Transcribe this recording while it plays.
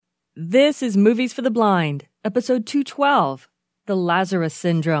This is Movies for the Blind, episode 212, The Lazarus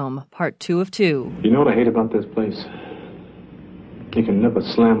Syndrome, part 2 of 2. You know what I hate about this place? You can never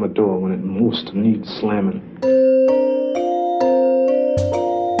slam a door when it most needs slamming.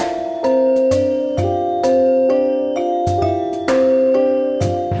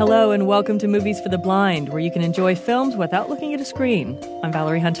 Hello and welcome to Movies for the Blind, where you can enjoy films without looking at a screen. I'm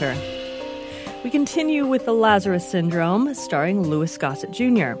Valerie Hunter. We continue with The Lazarus Syndrome, starring Louis Gossett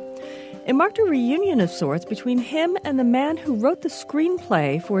Jr. It marked a reunion of sorts between him and the man who wrote the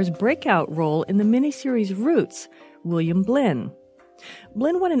screenplay for his breakout role in the miniseries Roots, William Blinn.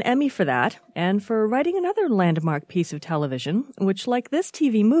 Blinn won an Emmy for that, and for writing another landmark piece of television, which, like this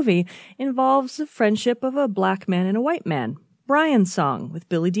TV movie, involves the friendship of a black man and a white man, Brian's Song, with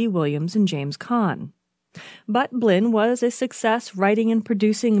Billy Dee Williams and James Caan. But Blinn was a success writing and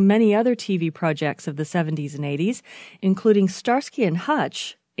producing many other TV projects of the 70s and 80s, including Starsky and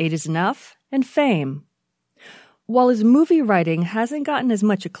Hutch, 8 is Enough, and Fame. While his movie writing hasn't gotten as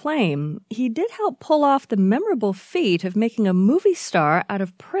much acclaim, he did help pull off the memorable feat of making a movie star out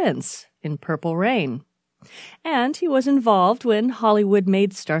of Prince in Purple Rain. And he was involved when Hollywood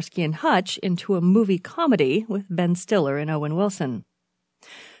made Starsky and Hutch into a movie comedy with Ben Stiller and Owen Wilson.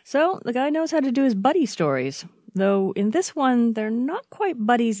 So the guy knows how to do his buddy stories, though in this one they're not quite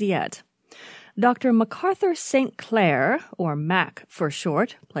buddies yet. Dr. MacArthur St. Clair, or Mac for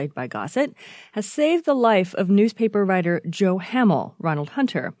short, played by Gossett, has saved the life of newspaper writer Joe Hamill, Ronald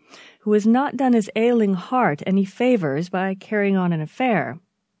Hunter, who has not done his ailing heart any favors by carrying on an affair.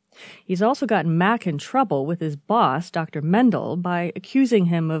 He's also gotten Mac in trouble with his boss, Dr. Mendel, by accusing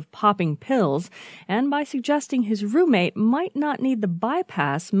him of popping pills and by suggesting his roommate might not need the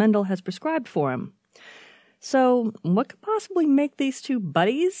bypass Mendel has prescribed for him. So, what could possibly make these two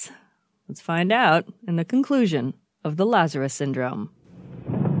buddies? Let's find out in the conclusion of The Lazarus Syndrome.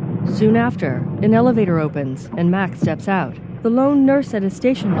 Soon after, an elevator opens and Mac steps out. The lone nurse at his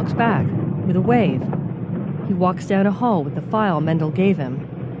station looks back, with a wave. He walks down a hall with the file Mendel gave him.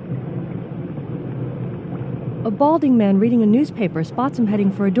 A balding man reading a newspaper spots him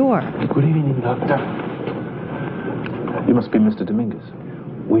heading for a door. Good evening, Doctor. You must be Mr. Dominguez.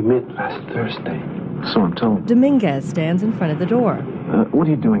 We met last Thursday. So I'm told. Dominguez stands in front of the door. What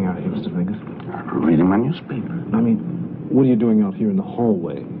are you doing out here, Mr. Dominguez? Reading my newspaper. I mean, what are you doing out here in the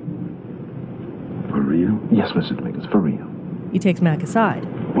hallway? For real? Yes, Mr. Dominguez, for real. He takes Mac aside.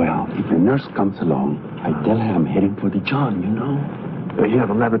 Well, if the nurse comes along, I tell her I'm heading for the John, you know. You have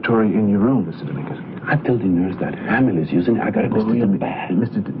a laboratory in your room, Mr. Dominguez. I tell the nurse that Hamill is using it. I gotta go see him bad.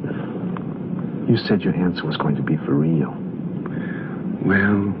 You said your answer was going to be for real.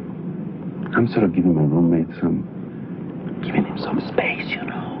 Well, I'm sort of giving my roommate giving him some space, you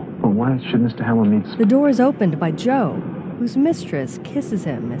know. Well, why should Mr. Hamill need The door is opened by Joe, whose mistress kisses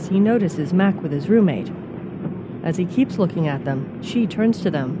him as he notices Mac with his roommate. As he keeps looking at them, she turns to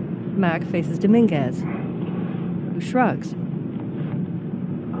them. Mac faces Dominguez, who shrugs.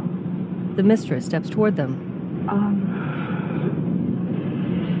 The mistress steps toward them.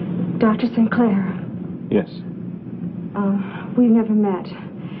 Dr. Sinclair. Yes. We've never met.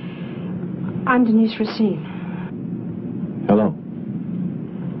 I'm Denise Racine. Hello.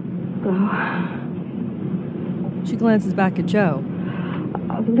 Hello. She glances back at Joe.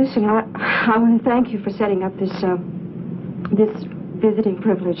 Listen, I want to thank you for setting up this visiting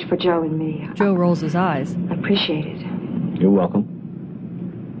privilege for Joe and me. Joe rolls his eyes. I appreciate it. You're welcome.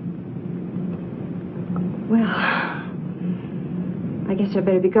 Well, I guess I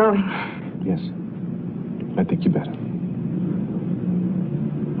better be going. Yes. I think you better.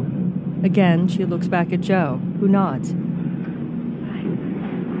 Again, she looks back at Joe, who nods.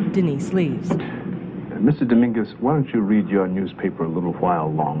 Denise leaves. Mr. Dominguez, why don't you read your newspaper a little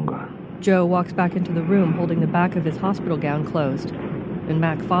while longer? Joe walks back into the room holding the back of his hospital gown closed, and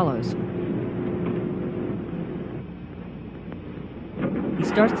Mac follows. He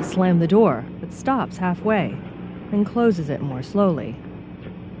starts to slam the door, but stops halfway, and closes it more slowly.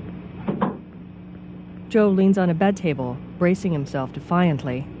 Joe leans on a bed table, bracing himself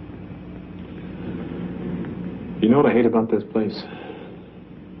defiantly. You know what I hate about this place?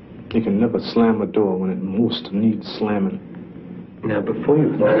 You can never slam a door when it most needs slamming. Now, before you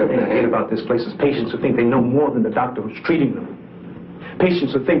what I hate about this place is patients who think they know more than the doctor who's treating them.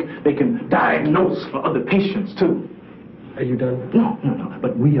 Patients who think they can diagnose for other patients, too. Are you done? No.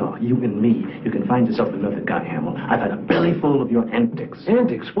 But we are, you and me. You can find yourself another guy, Hamill. I've had a belly full of your antics.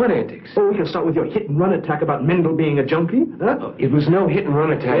 Antics? What antics? Oh, we can start with your hit-and-run attack about Mendel being a junkie. Huh? Oh, it was no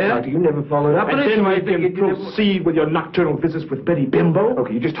hit-and-run attack, Yeah? Doctor. You never followed up. And on it. then I you can proceed with your nocturnal visits with Betty Bimbo.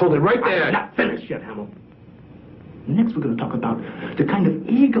 Okay, you just hold it right there. I'm not finished yet, Hamill. Next, we're going to talk about the kind of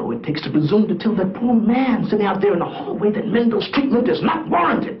ego it takes to presume to tell that poor man sitting out there in the hallway that Mendel's treatment is not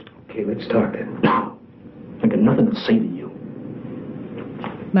warranted. Okay, let's talk then. Now, I got nothing to say to you.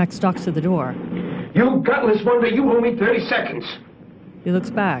 Mac stalks to the door. You gutless wonder, you owe me 30 seconds. He looks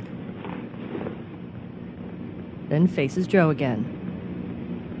back, then faces Joe again.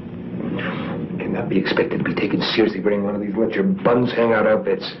 Cannot be expected to be taken seriously wearing one of these let your buns hang out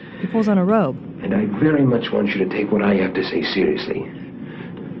outfits. He pulls on a robe. And I very much want you to take what I have to say seriously.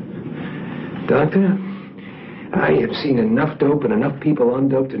 Doctor, I have seen enough dope and enough people on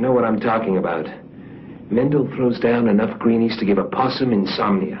dope to know what I'm talking about. Mendel throws down enough greenies to give a possum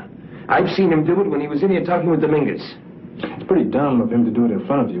insomnia. I've seen him do it when he was in here talking with Dominguez. It's pretty dumb of him to do it in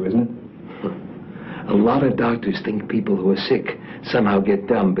front of you, isn't it? A lot of doctors think people who are sick somehow get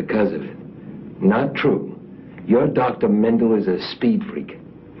dumb because of it. Not true. Your Dr. Mendel is a speed freak.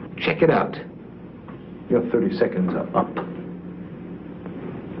 Check it out. Your 30 seconds are up.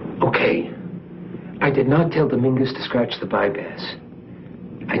 Okay. I did not tell Dominguez to scratch the bypass.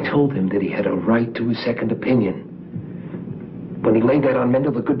 I told him that he had a right to a second opinion. When he laid that on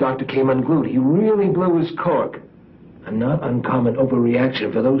Mendel, the good doctor came unglued. He really blew his cork. A not uncommon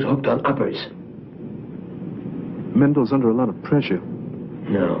overreaction for those hooked on uppers. Mendel's under a lot of pressure.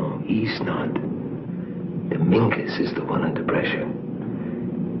 No, he's not. Dominguez is the one under pressure.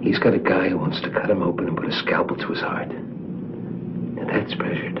 He's got a guy who wants to cut him open and put a scalpel to his heart. Now that's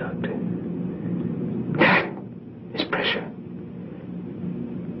pressure, Doctor. That is pressure.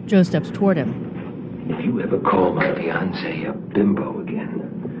 Joe steps toward him. If you ever call my fiancée a bimbo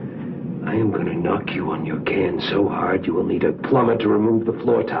again, I am going to knock you on your can so hard you will need a plumber to remove the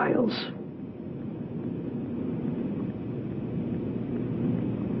floor tiles.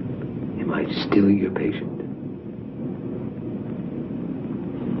 Am I still your patient?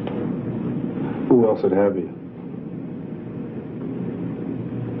 Who else would have you?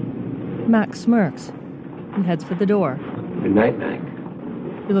 Mac smirks and heads for the door. Good night, Mac.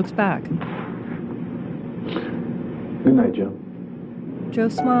 He looks back. Good night, Joe. Joe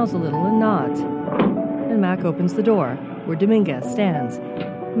smiles a little and nods. And Mac opens the door, where Dominguez stands.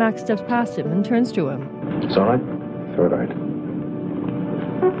 Mac steps past him and turns to him. It's all right? It's all right.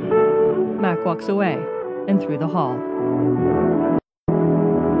 Mac walks away and through the hall.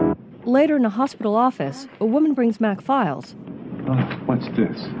 Later in a hospital office, a woman brings Mac files. Oh, what's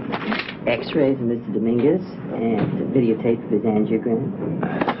this? X-rays of Mr. Dominguez and a videotape of his angiogram.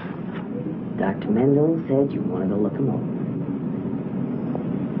 Dr. Mendel said you wanted to look him over.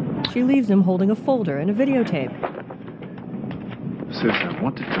 She leaves him holding a folder and a videotape. Says I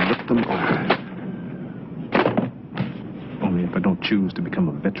wanted to look them over. Only if I don't choose to become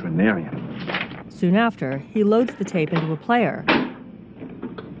a veterinarian. Soon after, he loads the tape into a player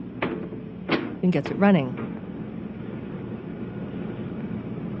and gets it running.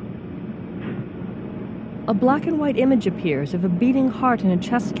 A black and white image appears of a beating heart in a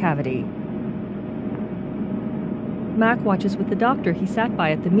chest cavity. Mac watches with the doctor he sat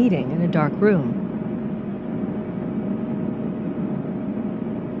by at the meeting in a dark room.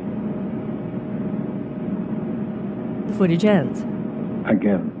 The footage ends.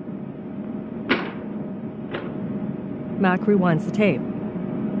 Again. Mac rewinds the tape,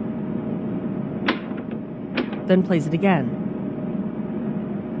 then plays it again.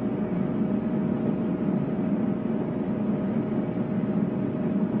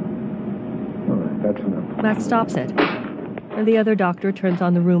 All right, that's enough. Mac stops it, and the other doctor turns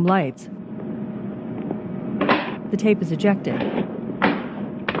on the room lights. The tape is ejected.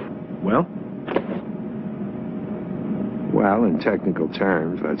 Well? Well, in technical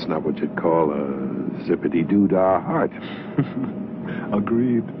terms, that's not what you'd call a zippity-doo-dah heart.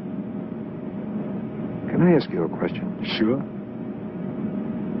 Agreed. Can I ask you a question? Sure.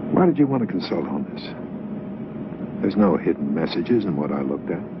 Why did you want to consult on this? There's no hidden messages in what I looked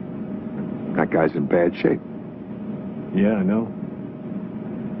at. That guy's in bad shape. Yeah, I know.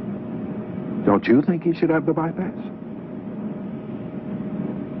 Don't you think he should have the bypass?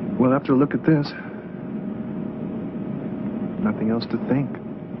 Well, after a look at this, nothing else to think.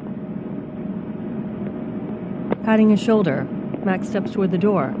 Patting his shoulder, Mac steps toward the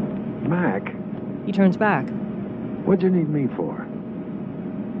door. Mac, He turns back. what'd you need me for?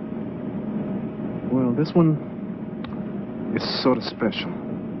 Well, this one is sort of special.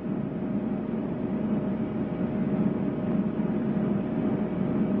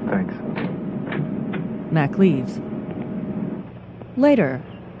 Thanks. Mac leaves. Later,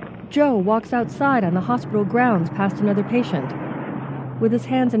 Joe walks outside on the hospital grounds past another patient. With his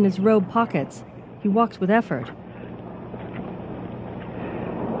hands in his robe pockets, he walks with effort.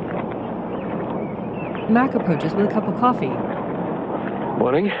 Mac approaches with a cup of coffee.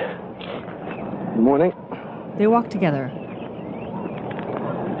 Morning. Good morning. They walk together.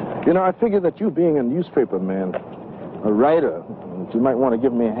 You know, I figured that you being a newspaper man, a writer, that you might want to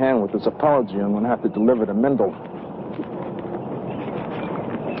give me a hand with this apology I'm going to have to deliver to Mendel.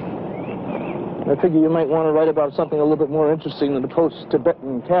 I figure you might want to write about something a little bit more interesting than the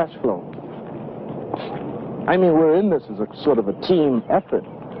post-Tibetan cash flow. I mean, we're in this as a sort of a team effort.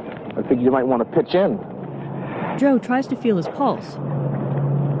 I figure you might want to pitch in. Joe tries to feel his pulse.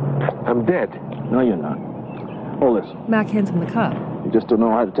 I'm dead. No, you're not. Hold this. Mac hands him the cup. You just don't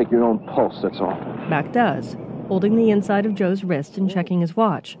know how to take your own pulse, that's all. Mac does, holding the inside of Joe's wrist and checking his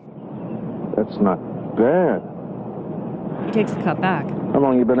watch. That's not bad. He takes the cup back. How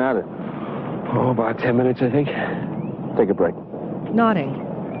long you been at it? Oh, about 10 minutes, I think. Take a break. Nodding.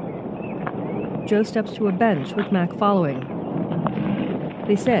 Joe steps to a bench with Mac following.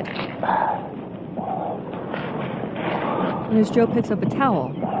 They sit. And as Joe picks up a towel,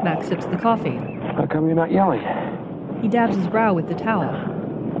 Mac sips the coffee. How come you're not yelling? He dabs his brow with the towel.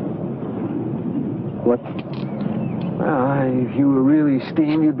 What? Well, if you were really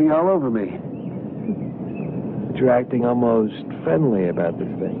steamed, you'd be all over me. But you're acting almost friendly about this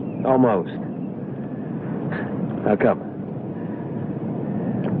thing. Almost. How come?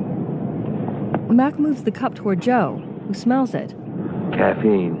 Mac moves the cup toward Joe, who smells it.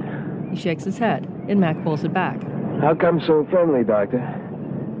 Caffeine. He shakes his head, and Mac pulls it back. How come so friendly, Doctor?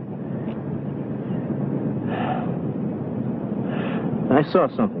 I saw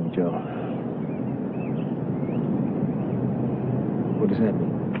something, Joe. What does that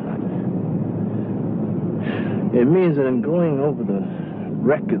mean? It means that in going over the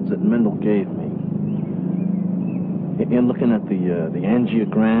records that Mendel gave me, in looking at the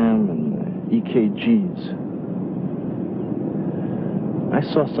angiogram and the EKGs, I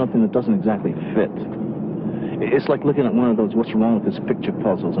saw something that doesn't exactly fit. It's like looking at one of those what's wrong with this picture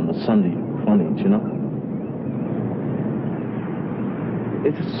puzzles on the Sunday funnies, you know?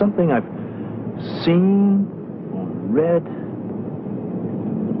 It's something I've seen or read.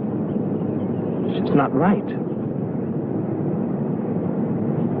 It's just not right.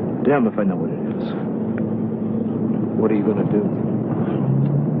 Damn if I know what it is. What are you going to do?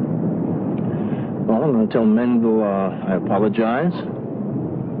 Well, I'm going to tell Mendel I apologize.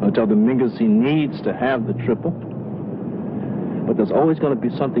 I'll tell Dominguez he needs to have the triple. But there's always going to be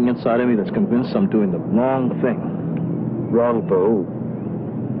something inside of me that's convinced I'm doing the wrong thing. Wrong for who?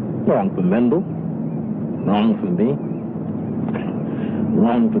 Wrong for Mendel. Wrong for me.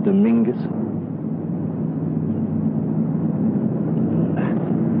 Wrong for Dominguez.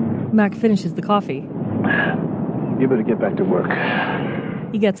 Mac finishes the coffee. You better get back to work.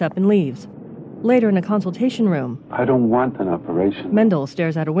 He gets up and leaves. Later in a consultation room, I don't want an operation. Mendel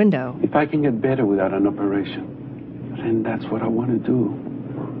stares out a window. If I can get better without an operation, then that's what I want to do.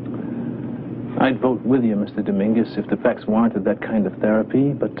 I'd vote with you, Mr. Dominguez, if the facts warranted that kind of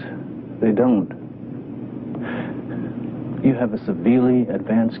therapy, but they don't. You have a severely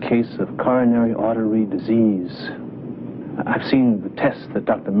advanced case of coronary artery disease. I've seen the tests that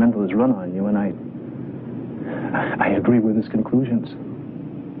Dr. Mendel has run on you, and I agree with his conclusions.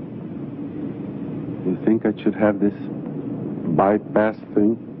 You think I should have this bypass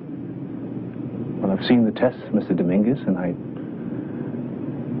thing? Well, I've seen the tests, Mr. Dominguez, and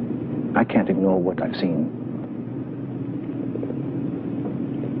I can't ignore what I've seen.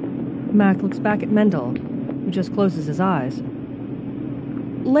 Mac looks back at Mendel, who just closes his eyes.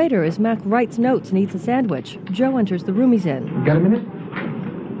 Later, as Mac writes notes and eats a sandwich, Joe enters the room he's in. You got a minute?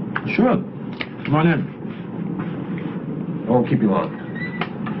 Sure. Come on in. I won't keep you long.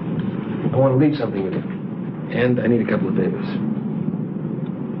 I want to leave something with you. And I need a couple of favors.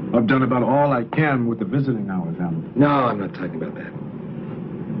 I've done about all I can with the visiting hours, Alan. No, I'm not talking about that.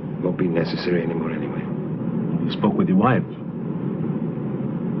 Won't be necessary anymore anyway. You spoke with your wife.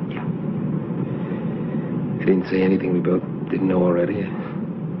 I didn't say anything we both didn't know already. I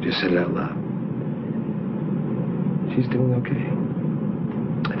just said it out loud. She's doing okay,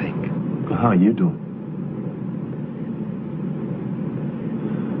 I think. Well, how are you doing?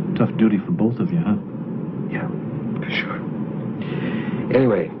 Tough duty for both of you, huh? Yeah, for sure.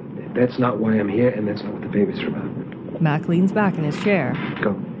 Anyway, that's not why I'm here, and that's not what the favors are about. Mac leans back in his chair.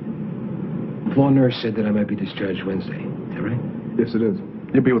 Go. Floor nurse said that I might be discharged Wednesday. Is that right? Yes, it is.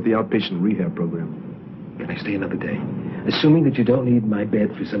 You'll be with the outpatient rehab program. Can I stay another day? Assuming that you don't need my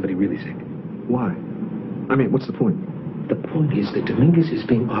bed for somebody really sick. Why? I mean, what's the point? The point is that Dominguez is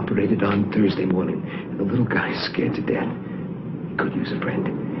being operated on Thursday morning, and the little guy's scared to death. He could use a friend.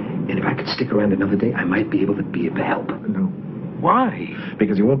 And if I could stick around another day, I might be able to be of help. No. Why?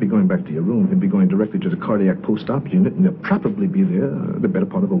 Because you won't be going back to your room. You'll be going directly to the cardiac post-op unit, and you'll probably be there the better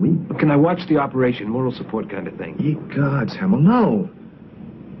part of a week. Can I watch the operation, moral support kind of thing? Ye gods, Hamill, no.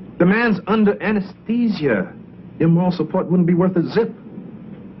 The man's under anesthesia. Your moral support wouldn't be worth a zip.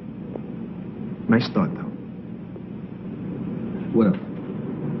 Nice thought, though. Well,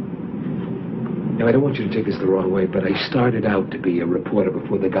 now I don't want you to take this the wrong way, but I started out to be a reporter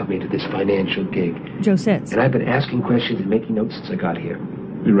before they got me to this financial gig. Joe sits. And I've been asking questions and making notes since I got here.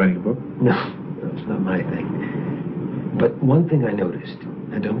 You writing a book? No, it's not my thing. But one thing I noticed,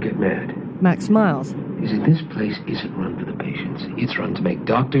 and don't get mad, Max smiles. is that this place isn't run for the patients. It's run to make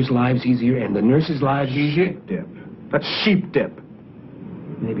doctors' lives easier and the nurses' lives easier. Sheep dip. That's sheep dip.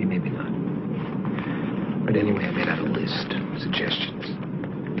 Maybe, maybe not. But anyway, I made out a list. Suggestions.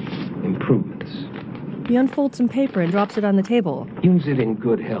 Improvements. He unfolds some paper and drops it on the table, Use it in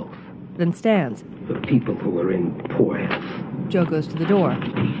good health. then stands. For people who are in poor health. Joe goes to the door.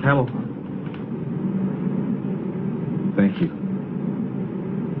 Hamill. Thank you.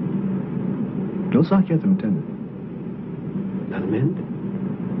 No sarcasm intended. Unmend.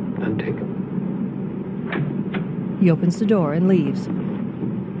 Untaken. He opens the door and leaves.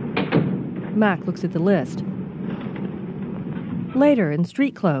 Mac looks at the list. Later, in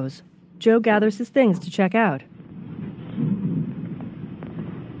street clothes, Joe gathers his things to check out.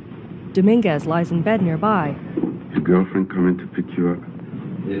 Dominguez lies in bed nearby. Your girlfriend coming to pick you up?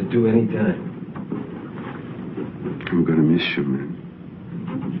 Yeah, do any time. I'm gonna miss you, man.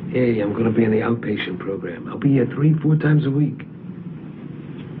 Hey, I'm going to be in the outpatient program. I'll be here 3-4 times a week.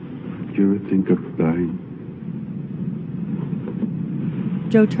 You ever think of dying?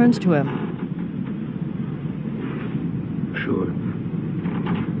 Joe turns to him. Sure.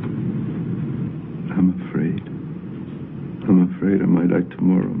 I'm afraid. I'm afraid I might die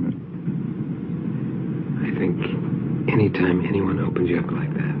tomorrow, man. I think anytime anyone opens you up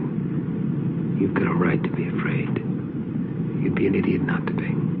like that, you've got a right to be afraid. You'd be an idiot not to be.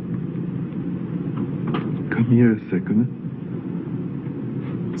 Come here a second.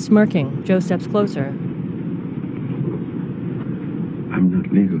 Smirking, Joe steps closer. I'm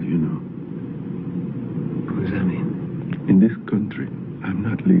not legal, you know. What does that mean? In this country, I'm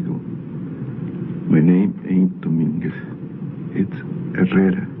not legal. My name ain't Dominguez. It's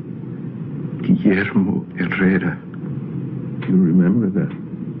Herrera. Guillermo Herrera. You remember that,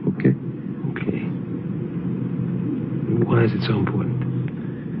 okay? Okay. Why is it so important?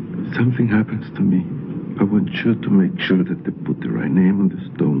 If something happens to me, I want you to make sure that they put the right name on the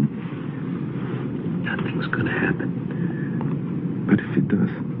stone. Nothing's going to happen. But if it does,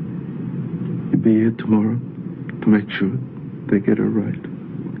 you'll be here tomorrow to make sure they get it right,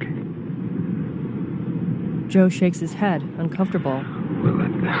 okay? Joe shakes his head, uncomfortable. Well,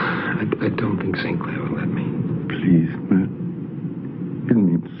 I don't think St. Clair will let me. Please, man. It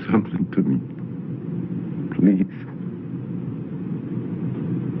means something to me. Please.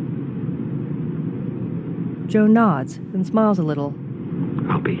 Joe nods, then smiles a little.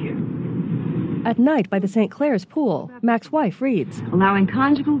 I'll be here. At night, by the St. Clair's pool, Mac's wife reads. Allowing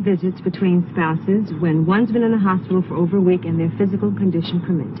conjugal visits between spouses when one's been in the hospital for over a week and their physical condition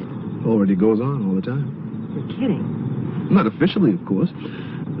permits it. Already goes on all the time. You're kidding. Not officially, of course.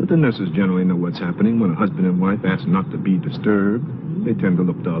 But the nurses generally know what's happening when a husband and wife ask not to be disturbed. They tend to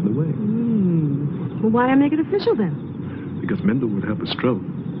look the other way. Well, why not make it official then? Because Mendel would have a stroke.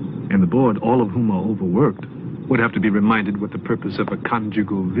 And the board, all of whom are overworked, would have to be reminded what the purpose of a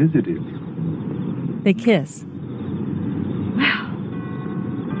conjugal visit is. They kiss. Well,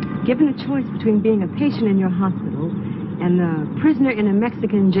 given a choice between being a patient in your hospital and a prisoner in a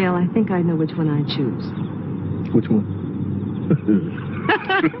Mexican jail, I think I know which one I'd choose. Which one?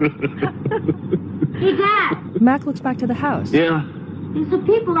 Hey, Dad, Mac looks back to the house. Yeah. there's some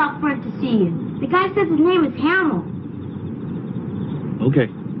people out front to see you. The guy says his name is Hamill. Okay.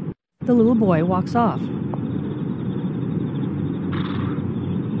 The little boy walks off.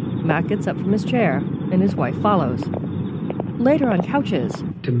 Mac gets up from his chair, and his wife follows. Later on couches,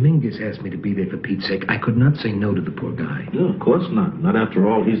 Dominguez asked me to be there for Pete's sake. I could not say no to the poor guy. No, of course not. Not after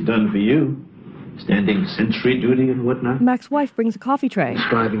all he's done for you. Standing sentry duty and whatnot. Mac's wife brings a coffee tray.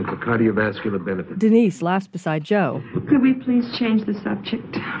 Striving for cardiovascular benefit. Denise laughs beside Joe. Could we please change the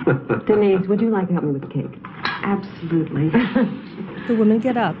subject? Denise, would you like to help me with the cake? Absolutely. The women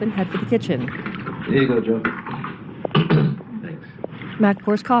get up and head for the kitchen. Here you go, Joe. Thanks. Mac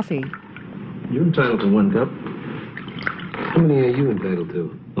pours coffee. You're entitled to 1 cup. How many are you entitled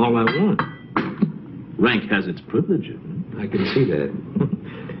to? All I want. Rank has its privileges. I can see that.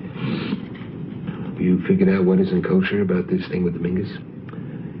 You figured out what isn't kosher about this thing with Dominguez?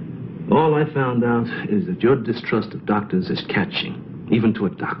 All I found out is that your distrust of doctors is catching, even to a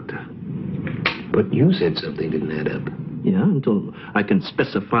doctor. But you said something didn't add up. Yeah, until I can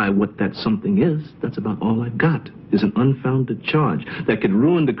specify what that something is, that's about all I've got, is an unfounded charge that could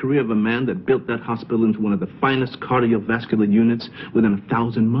ruin the career of a man that built that hospital into one of the finest cardiovascular units within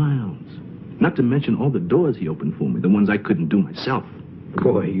 1,000 miles. Not to mention all the doors he opened for me, the ones I couldn't do myself.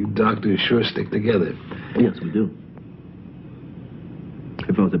 Boy, you doctors sure stick together. Yes, we do.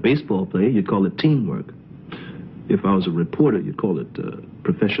 If I was a baseball player, you'd call it teamwork. If I was a reporter, you'd call it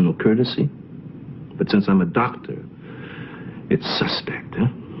professional courtesy. But since I'm a doctor, it's suspect, huh?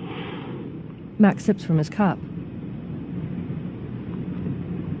 Mac sips from his cup.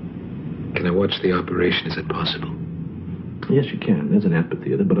 Can I watch the operation? Is it possible? Yes, you can. There's an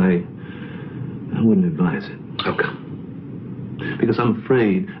amphitheater, but I wouldn't advise it. How come? Because I'm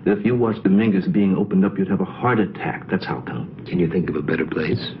afraid that if you watched Dominguez being opened up, you'd have a heart attack. That's how come. Can you think of a better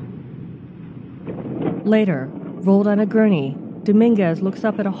place? Later, rolled on a gurney, Dominguez looks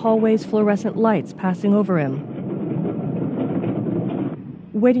up at a hallway's fluorescent lights passing over him.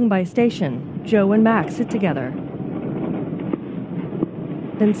 Waiting by a station, Joe and Mac sit together.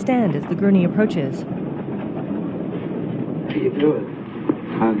 Then stand as the gurney approaches. How you doing?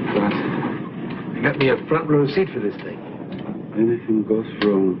 Fantastic. You got me a front row seat for this thing. Anything goes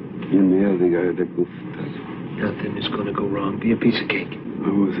wrong, you nail the guy that goofed us. Nothing is going to go wrong. Be a piece of cake. I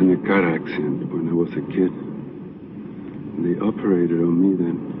was in a car accident when I was a kid. They operated on me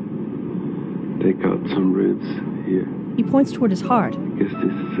then. Take out some ribs here. He points toward his heart. I guess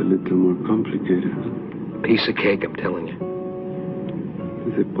this is a little more complicated. Piece of cake, I'm telling you.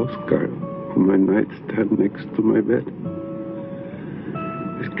 There's a postcard on my nightstand next to my bed.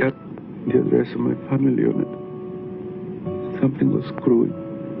 It's got the address of my family on it. Something was screwing.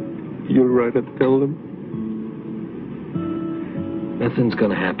 You'll write and tell them? Nothing's going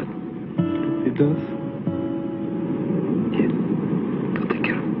to happen. It does? Yeah. They'll take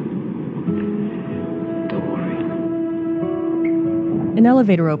care of it. Don't worry. An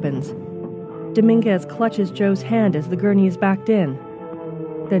elevator opens. Dominguez clutches Joe's hand as the gurney is backed in.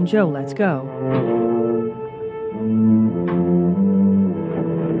 Then Joe lets go.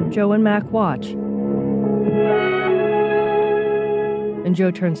 Joe and Mac watch. And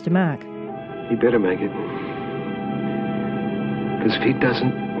Joe turns to Mac. He better make it. Because if he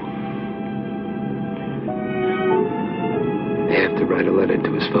doesn't, they have to write a letter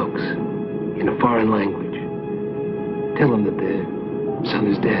to his folks in a foreign language. Tell them that their son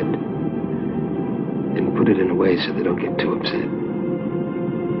is dead. And put it in a way so they don't get too upset.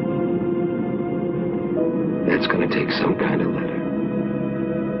 That's going to take some kind of letter.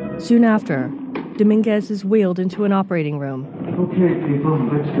 Soon after, Dominguez is wheeled into an operating room. Okay, people,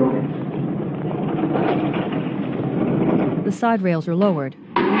 let's go. The side rails are lowered.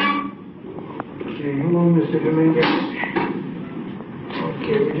 Okay, hello, Mr. Dominguez.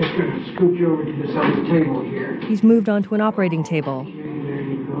 Okay, we're just going to scoot you over to this other table here. He's moved onto an operating table. Okay, there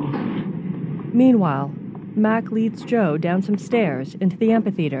you go. Meanwhile, Mac leads Joe down some stairs into the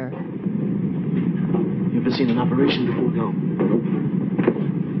amphitheater. You ever seen an operation before? No.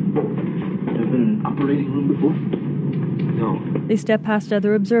 Ever been in an operating room before? No. They step past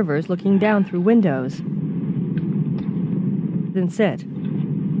other observers looking down through windows. Then sit.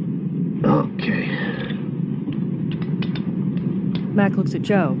 Okay. Mac looks at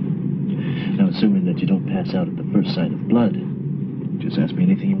Joe. Now, assuming that you don't pass out at the first sight of blood, just ask me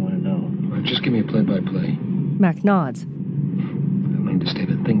anything you want to know. Just give me a play-by-play. Mac nods. I don't understand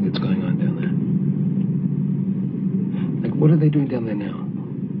a thing that's going on down there. Like, what are they doing down there now?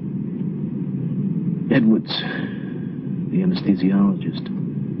 Edwards, the anesthesiologist.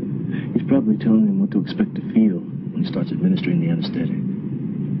 He's probably telling him what to expect to feel when he starts administering the anesthetic.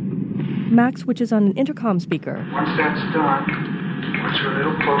 Mac switches on an intercom speaker. Once that's done, once you're a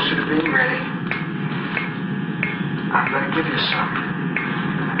little closer to being ready, I'm going to give you something.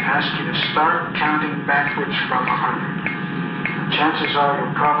 Ask you to start counting backwards from 100. Chances are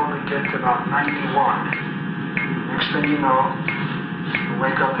you'll probably get to about 91. Next thing you know, you'll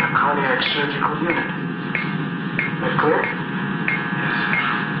wake up in a cardiac surgical unit. That clear? Yes.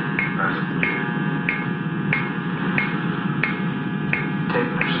 Perfect. Take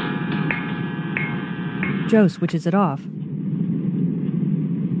this. Joe switches it off.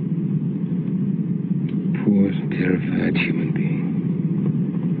 Poor, terrified human being.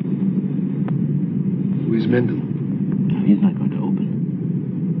 Where's Mendel? He's not going to open.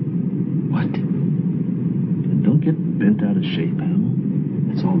 What? Don't get bent out of shape, Hal.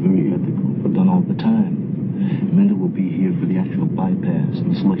 It's all very ethical, but done all the time. Mendel will be here for the actual bypass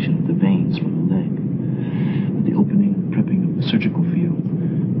and selection of the veins from the leg. The opening and prepping of the surgical field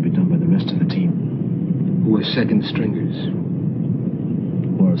will be done by the rest of the team. Who are second stringers?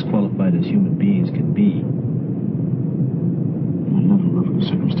 Or as qualified as human beings can be. I never look at the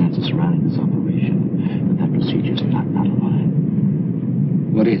circumstances surrounding this operation, but that procedure is not out of line.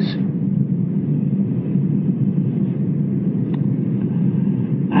 What is?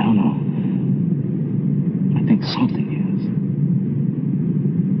 I don't know. I think something is.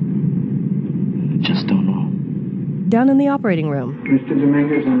 I just don't know. Down in the operating room. Mr.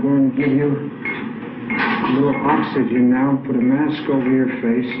 Dominguez, I'm going to give you a little oxygen now. Put a mask over your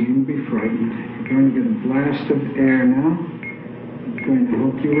face. You won't be frightened. You're going to get a blast of air now. It's going to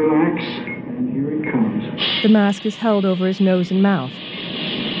help you relax. And here it comes. The mask is held over his nose and mouth. Okay.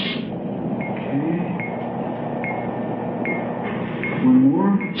 One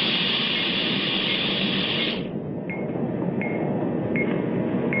more.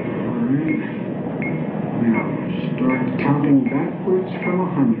 All right. Now, start counting backwards from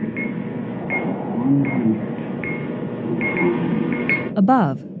 100. 100.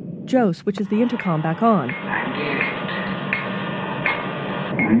 Above, Joe switches the intercom back on.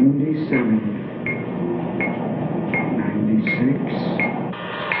 97. 96.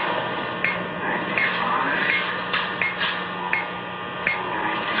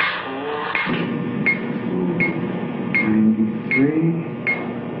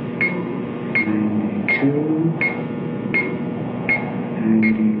 93. 92.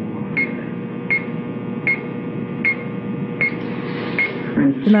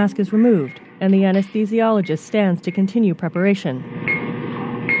 91. The mask is removed, and the anesthesiologist stands to continue preparation.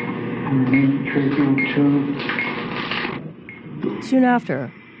 Soon after,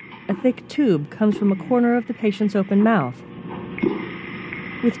 a thick tube comes from a corner of the patient's open mouth.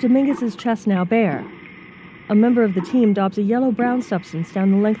 With Dominguez's chest now bare, a member of the team daubs a yellow-brown substance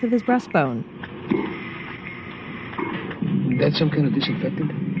down the length of his breastbone. That's some kind of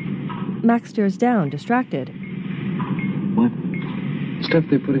disinfectant? Mac stares down, distracted. What? The stuff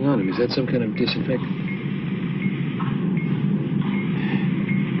they're putting on him, is that some kind of disinfectant?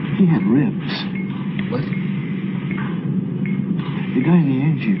 He had ribs. What? The guy in the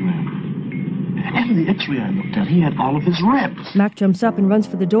angiogram. And the x-ray I looked at, he had all of his ribs. Mac jumps up and runs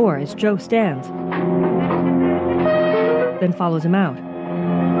for the door as Joe stands, then follows him out.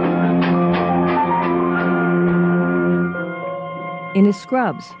 In his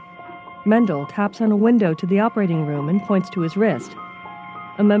scrubs, Mendel taps on a window to the operating room and points to his wrist.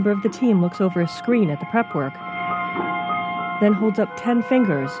 A member of the team looks over a screen at the prep work, then holds up 10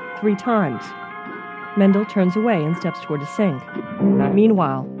 fingers 3 times. Mendel turns away and steps toward a sink.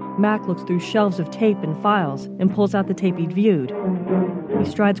 Meanwhile, Mac looks through shelves of tape and files and pulls out the tape he'd viewed. He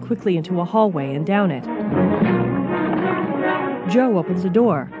strides quickly into a hallway and down it. Joe opens the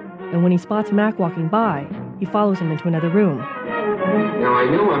door, and when he spots Mac walking by, he follows him into another room. Now, I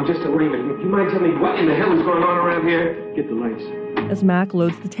know I'm just a layman. Do you mind telling me what in the hell is going on around here? Get the lights. As Mac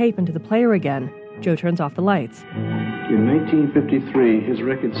loads the tape into the player again, Joe turns off the lights. In 1953, his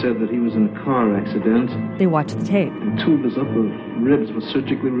record said that he was in a car accident. They watch the tape. And 2 of his upper ribs were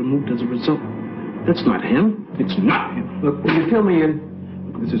surgically removed as a result. That's not him. It's not him. Look, will you fill me in?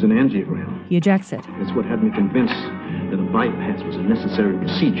 Look, this is an angiogram. He ejects it. That's what had me convinced that a bypass was a necessary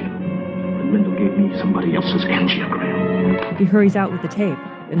procedure. But Mendel gave me somebody else's angiogram. He hurries out with the tape,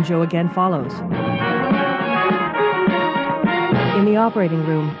 and Joe again follows. In the operating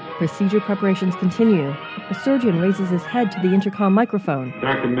room, procedure preparations continue. A surgeon raises his head to the intercom microphone.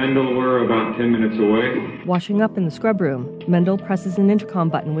 Dr. Mendel, we're about 10 minutes away. Washing up in the scrub room, Mendel presses an intercom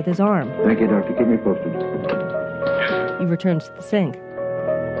button with his arm. Thank you, Doctor. Keep me posted. He returns to the sink.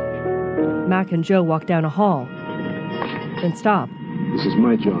 Mac and Joe walk down a hall, then stop. This is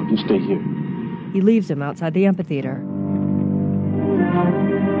my job. You stay here. He leaves him outside the amphitheater.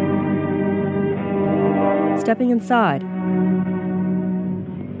 Stepping inside,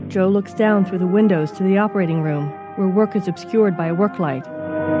 Joe looks down through the windows to the operating room, where work is obscured by a work light.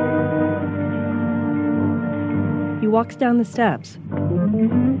 He walks down the steps,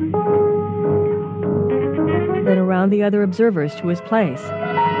 then around the other observers to his place,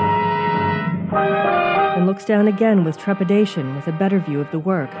 and looks down again with trepidation with a better view of the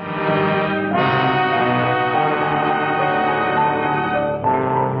work.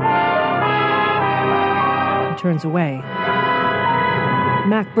 He turns away.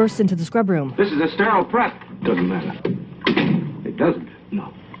 Mac bursts into the scrub room. This is a sterile prep. Doesn't matter. It doesn't?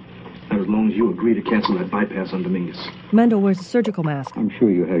 No. Not as long as you agree to cancel that bypass on Dominguez. Mendel wears a surgical mask. I'm sure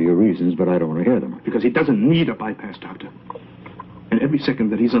you have your reasons, but I don't want to hear them. Because he doesn't need a bypass, Doctor. And every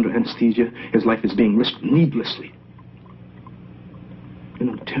second that he's under anesthesia, his life is being risked needlessly. And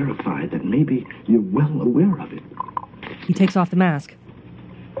I'm terrified that maybe you're well aware of it. He takes off the mask.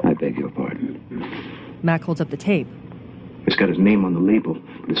 I beg your pardon. Mac holds up the tape. It's got his name on the label,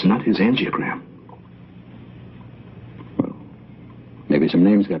 but it's not his angiogram. Well, maybe some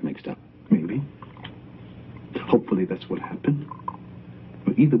names got mixed up. Maybe. Hopefully that's what happened.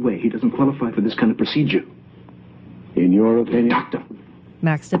 But either way, he doesn't qualify for this kind of procedure. In your opinion? Doctor!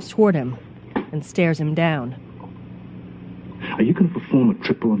 Mac steps toward him and stares him down. Are you going to perform a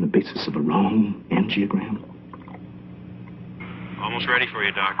triple on the basis of a wrong angiogram? Almost ready for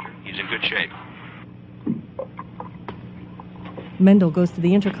you, Doctor. He's in good shape. Mendel goes to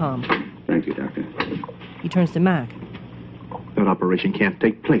the intercom. Thank you, Doctor. He turns to Mac. That operation can't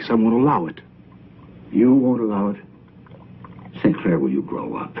take place. I won't allow it. You won't allow it? St. Clair, will you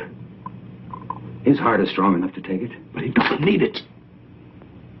grow up? His heart is strong enough to take it. But he doesn't need it.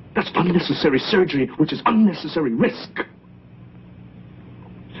 That's unnecessary surgery, which is unnecessary risk.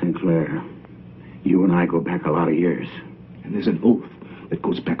 St. Clair, you and I go back a lot of years. And there's an oath that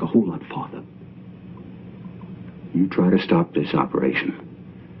goes back a whole lot farther. You try to stop this operation,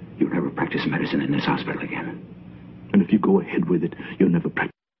 you'll never practice medicine in this hospital again. And if you go ahead with it, you'll never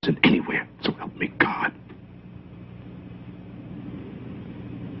practice it anywhere. So help me God.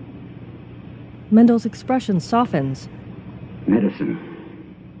 Mendel's expression softens.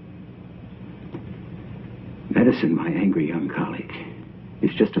 Medicine, my angry young colleague,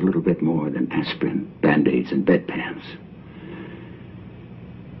 is just a little bit more than aspirin, Band-Aids, and bedpans.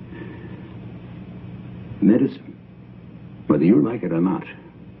 Medicine, whether you like it or not,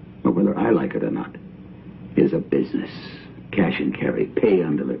 or whether I like it or not, is a business. Cash and carry, pay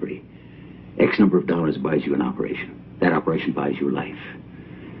on delivery. X number of dollars buys you an operation. That operation buys you life.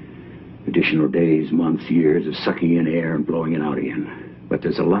 Additional days, months, years of sucking in air and blowing it out again. But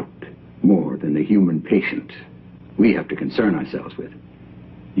there's a lot more than the human patient we have to concern ourselves with.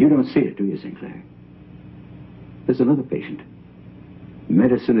 You don't see it, do you, St. Clair? There's another patient.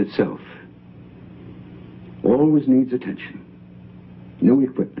 Medicine itself always needs attention. New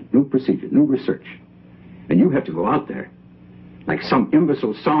equipment, new procedure, new research. And you have to go out there like some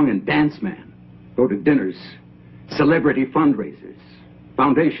imbecile song and dance man. Go to dinners, celebrity fundraisers,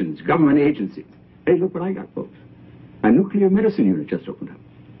 foundations, government agencies. Hey, look what I got, folks. A nuclear medicine unit just opened up.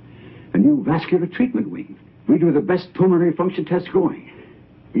 A new vascular treatment wing. We do the best pulmonary function tests going.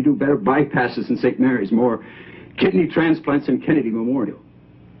 We do better bypasses in St. Mary's, more kidney transplants in Kennedy Memorial.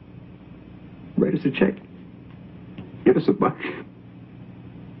 Write us a check. Give us a buck.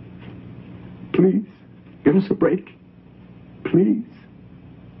 Please, give us a break. Please.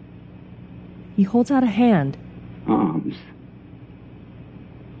 He holds out a hand. Arms.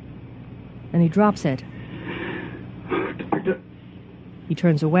 And he drops it. Doctor. He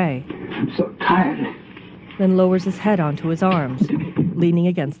turns away. I'm so tired. Then lowers his head onto his arms, leaning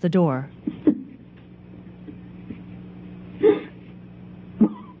against the door.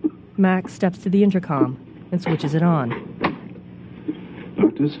 Max steps to the intercom and switches it on.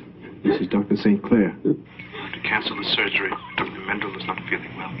 Doctors, this is Dr. St. Clair. To cancel the surgery, Dr. Mendel is not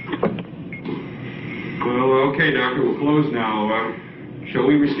feeling well. Well, okay, Doctor, we'll close now. Shall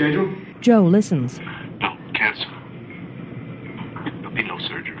we reschedule? Joe listens. No, cancel. There'll be no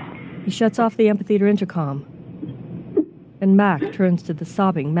surgery. He shuts off the amphitheater intercom. And Mac turns to the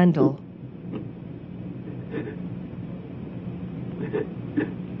sobbing Mendel.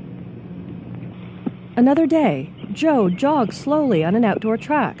 Another day, Joe jogs slowly on an outdoor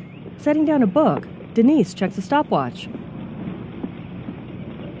track. Setting down a book, Denise checks a stopwatch.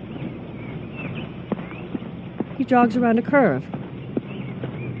 He jogs around a curve.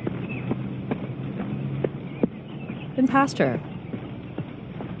 Then past her.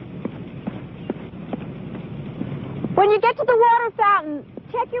 When you get to the water fountain,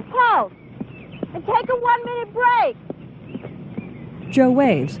 check your pulse. And take a 1-minute break. Joe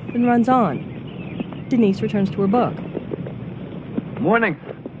waves and runs on. Denise returns to her book. Morning.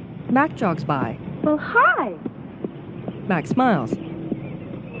 Mac jogs by. Well, hi. Mac smiles.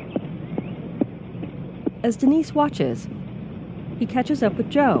 As Denise watches, he catches up with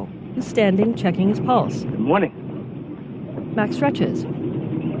Joe, who's standing checking his pulse. Good morning. Mac stretches.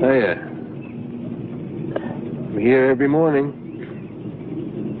 Hiya. I'm here every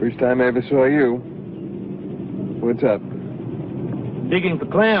morning. First time I ever saw you. What's up? Digging for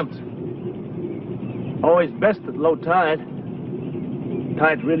clams. Always best at low tide.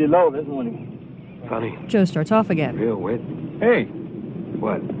 Tide's really low this morning. Funny. Joe starts off again. Real wet. Hey,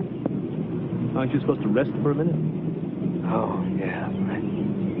 What? aren't you supposed to rest for a minute? Oh, yeah.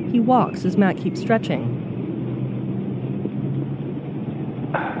 Right. He walks as Mac keeps stretching.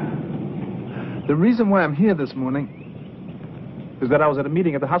 The reason why I'm here this morning is that I was at a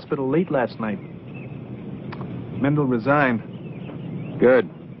meeting at the hospital late last night. Mendel resigned. Good.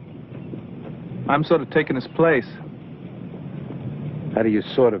 I'm sort of taking his place. How do you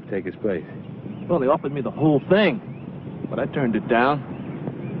sort of take his place? Well, they offered me the whole thing, but I turned it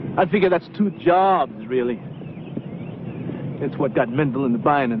down. I figure that's 2 jobs, really. It's what got Mendel in the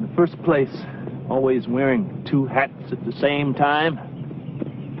bind in the first place. Always wearing 2 hats at the same time.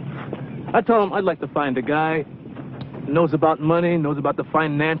 I told him I'd like to find a guy who knows about money, knows about the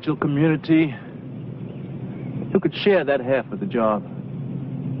financial community, who could share that half of the job.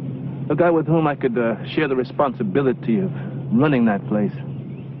 A guy with whom I could share the responsibility of running that place.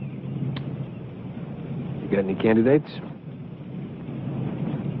 You got any candidates?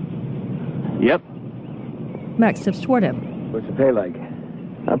 Yep. Mac steps toward him. What's the pay like?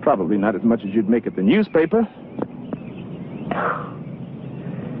 Probably not as much as you'd make at the newspaper.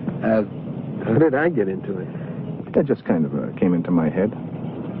 How did I get into it? That just kind of came into my head.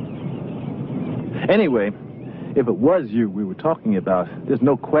 Anyway, if it was you we were talking about, there's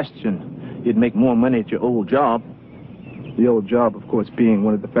no question you'd make more money at your old job. The old job, of course, being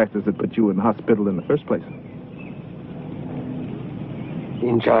one of the factors that put you in the hospital in the first place.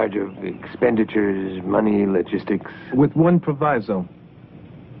 In charge of expenditures, money, logistics. With one proviso.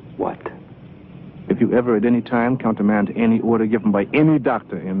 What? If you ever at any time countermand any order given by any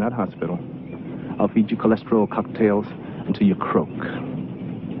doctor in that hospital, I'll feed you cholesterol cocktails until you croak.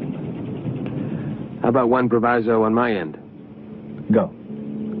 How about one proviso on my end? Go.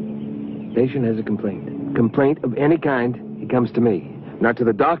 Patient has a complaint. Complaint of any kind, he comes to me. Not to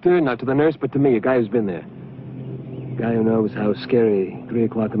the doctor, not to the nurse, but to me, a guy who's been there. A guy who knows how scary 3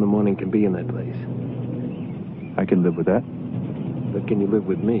 o'clock in the morning can be in that place. I can live with that. But can you live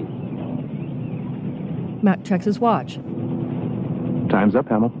with me? Mac checks his watch. Time's up,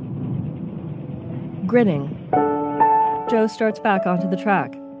 Hamill. Grinning, Joe starts back onto the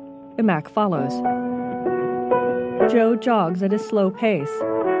track, and Mac follows. Joe jogs at his slow pace.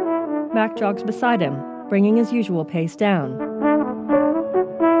 Mac jogs beside him, bringing his usual pace down.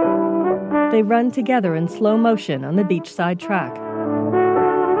 They run together in slow motion on the beachside track.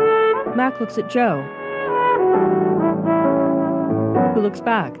 Mac looks at Joe, who looks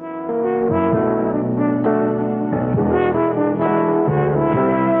back.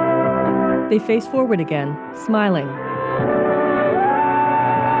 They face forward again, smiling,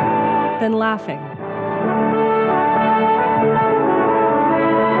 then laughing.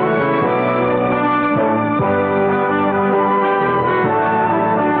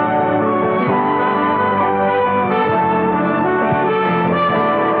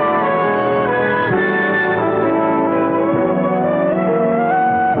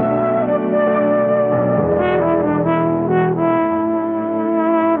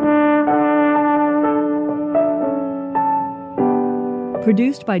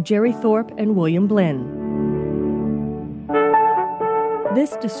 Produced by Jerry Thorpe and William Blinn.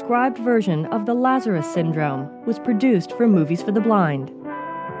 This described version of the Lazarus Syndrome was produced for Movies for the Blind.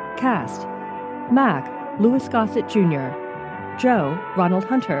 Cast: Mac, Louis Gossett Jr., Joe, Ronald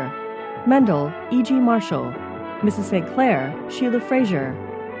Hunter, Mendel, E.G. Marshall, Mrs. St. Clair, Sheila Frazier,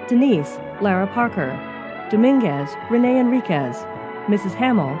 Denise, Lara Parker, Dominguez, Renee Enriquez, Mrs.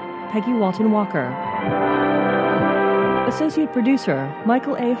 Hamill, Peggy Walton Walker. Associate producer,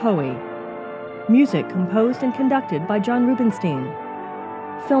 Michael A. Hoey. Music composed and conducted by John Rubinstein.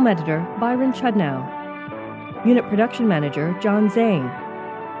 Film editor, Byron Chudnow. Unit production manager, John Zane.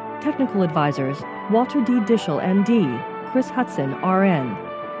 Technical advisors, Walter D. Dischel, M.D., Chris Hudson, R.N.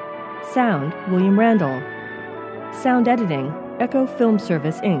 Sound, William Randall. Sound editing, Echo Film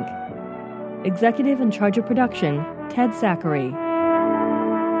Service, Inc. Executive in charge of production, Ted Zachary.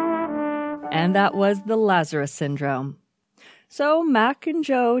 And that was The Lazarus Syndrome. So Mac and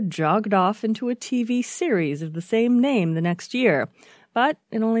Joe jogged off into a TV series of the same name the next year, but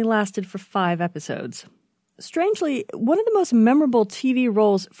it only lasted for 5 episodes. Strangely, one of the most memorable TV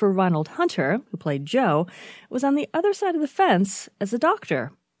roles for Ronald Hunter, who played Joe, was on the other side of the fence as a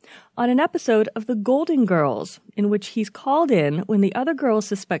doctor, on an episode of The Golden Girls, in which he's called in when the other girls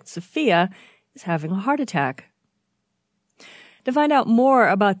suspect Sophia is having a heart attack. To find out more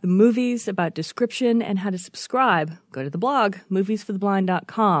about the movies, about description, and how to subscribe, go to the blog,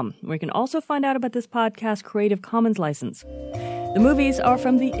 moviesfortheblind.com, where you can also find out about this podcast's Creative Commons license. The movies are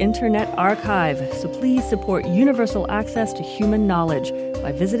from the Internet Archive, so please support universal access to human knowledge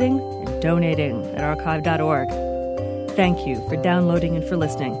by visiting and donating at archive.org. Thank you for downloading and for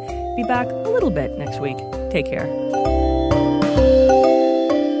listening. Be back a little bit next week. Take care.